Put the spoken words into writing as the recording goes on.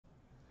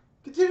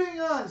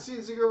Continuing on,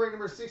 seems to go ring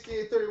number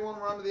 6831.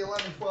 We're on to the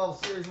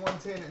 11-12 Series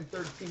 110 and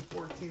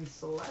 13-14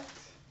 Select.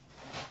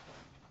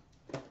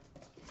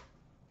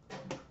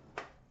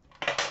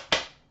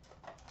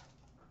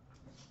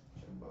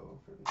 Jumbo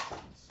for the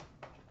kids.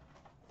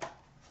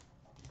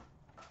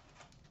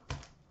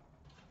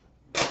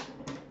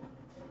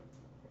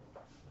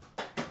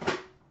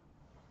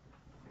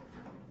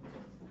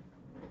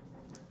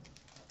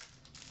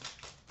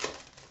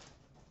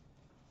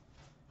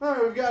 All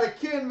right, we've got a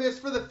canvas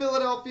for the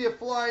Philadelphia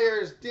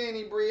Flyers,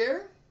 Danny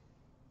Briere.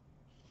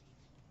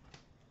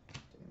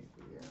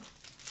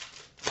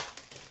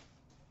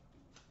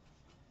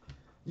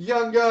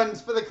 Young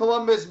Guns for the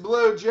Columbus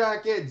Blue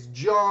Jackets,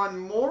 John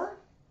Moore.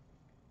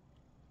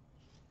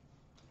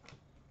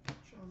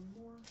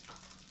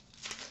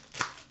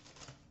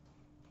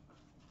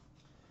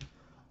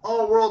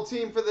 All-World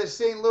Team for the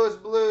St. Louis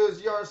Blues,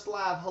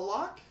 Yaroslav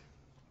Halak.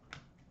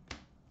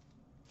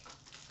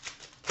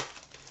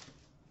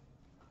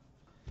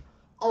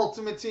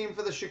 Ultimate Team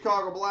for the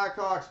Chicago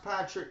Blackhawks,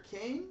 Patrick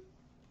Kane.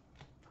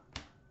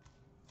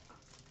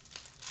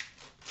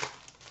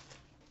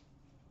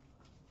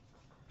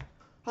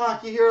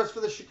 Hockey Heroes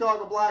for the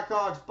Chicago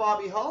Blackhawks,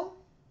 Bobby Hull.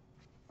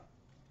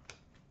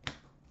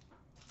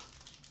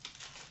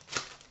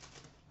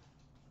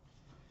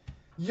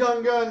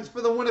 Young Guns for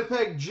the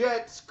Winnipeg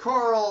Jets,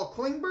 Carl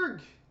Klingberg.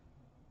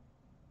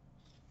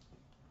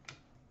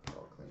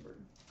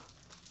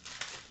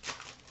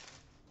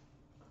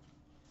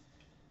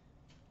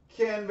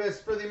 Canvas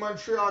for the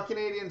Montreal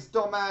Canadiens,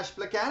 Tomasz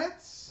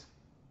Plekanec.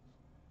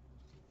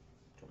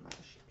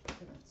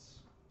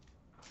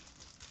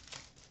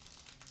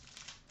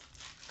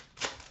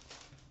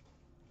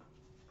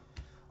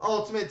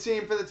 Ultimate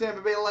Team for the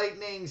Tampa Bay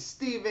Lightning,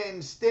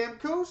 Steven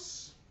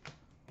Stamkos.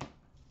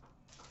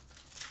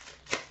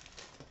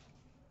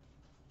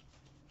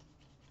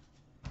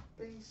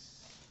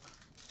 Base.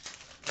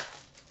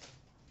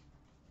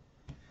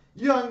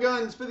 Young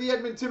Guns for the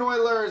Edmonton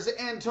Oilers,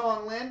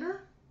 Anton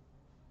Lander.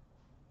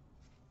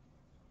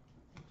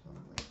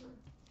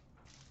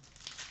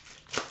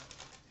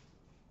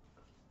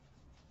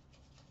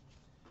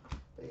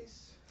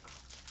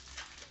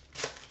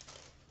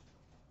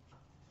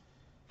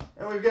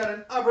 And we've got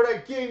an Upper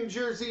Deck game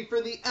jersey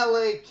for the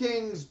LA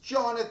Kings,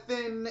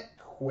 Jonathan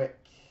Quick.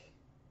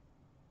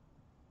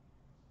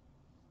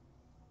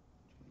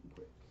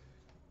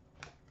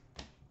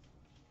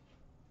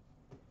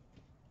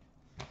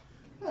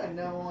 And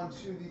now on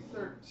to the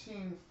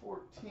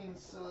 13-14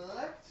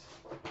 Select.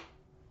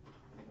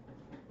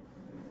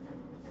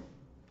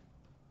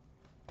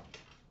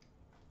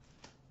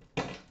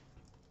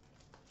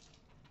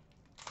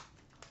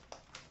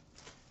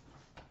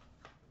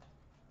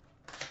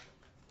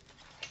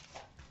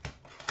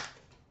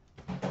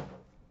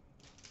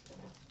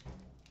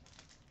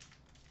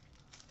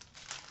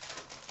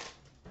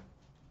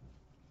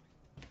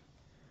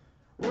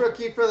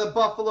 Rookie for the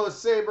Buffalo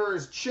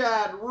Sabres,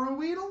 Chad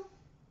Ruhwedel.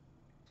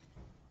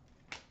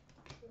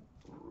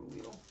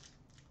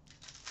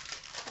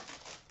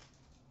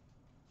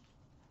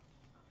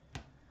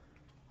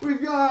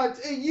 We've got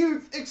a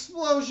Youth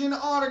Explosion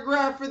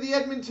autograph for the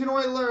Edmonton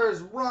Oilers,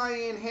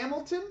 Ryan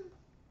Hamilton.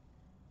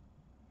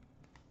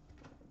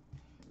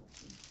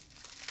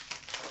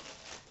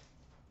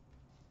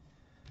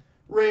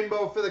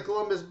 Rainbow for the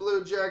Columbus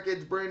Blue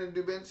Jackets, Brandon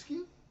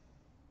Dubinsky.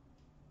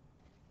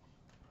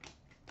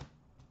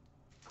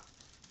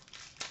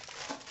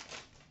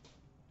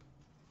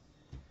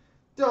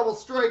 Double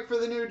strike for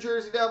the New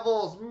Jersey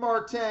Devils,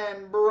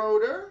 Martin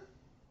Brodeur.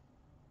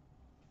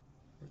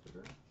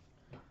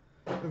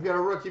 We've got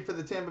a rookie for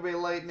the Tampa Bay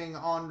Lightning,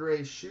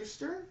 Andre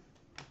Schuster.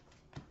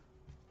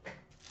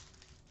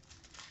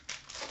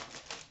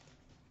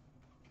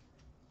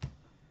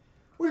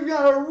 We've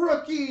got a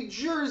rookie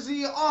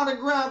jersey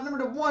autograph,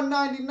 number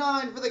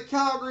 /199 for the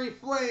Calgary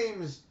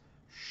Flames,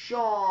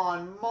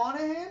 Sean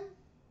Monahan.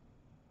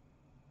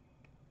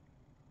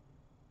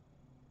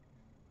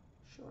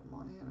 Sean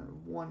Monahan at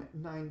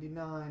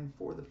 /199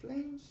 for the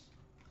Flames.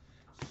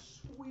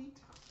 Sweet.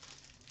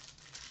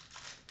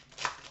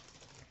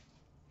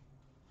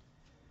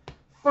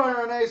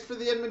 Fire and Ice for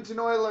the Edmonton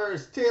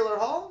Oilers, Taylor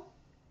Hall.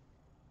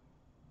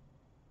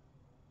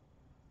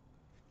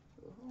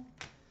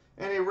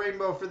 And a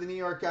rainbow for the New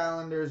York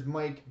Islanders,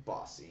 Mike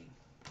Bossy.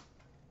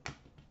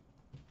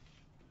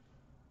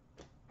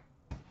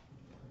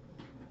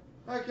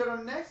 All right, coming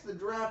up next, the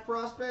Draft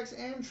Prospects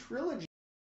and Trilogy.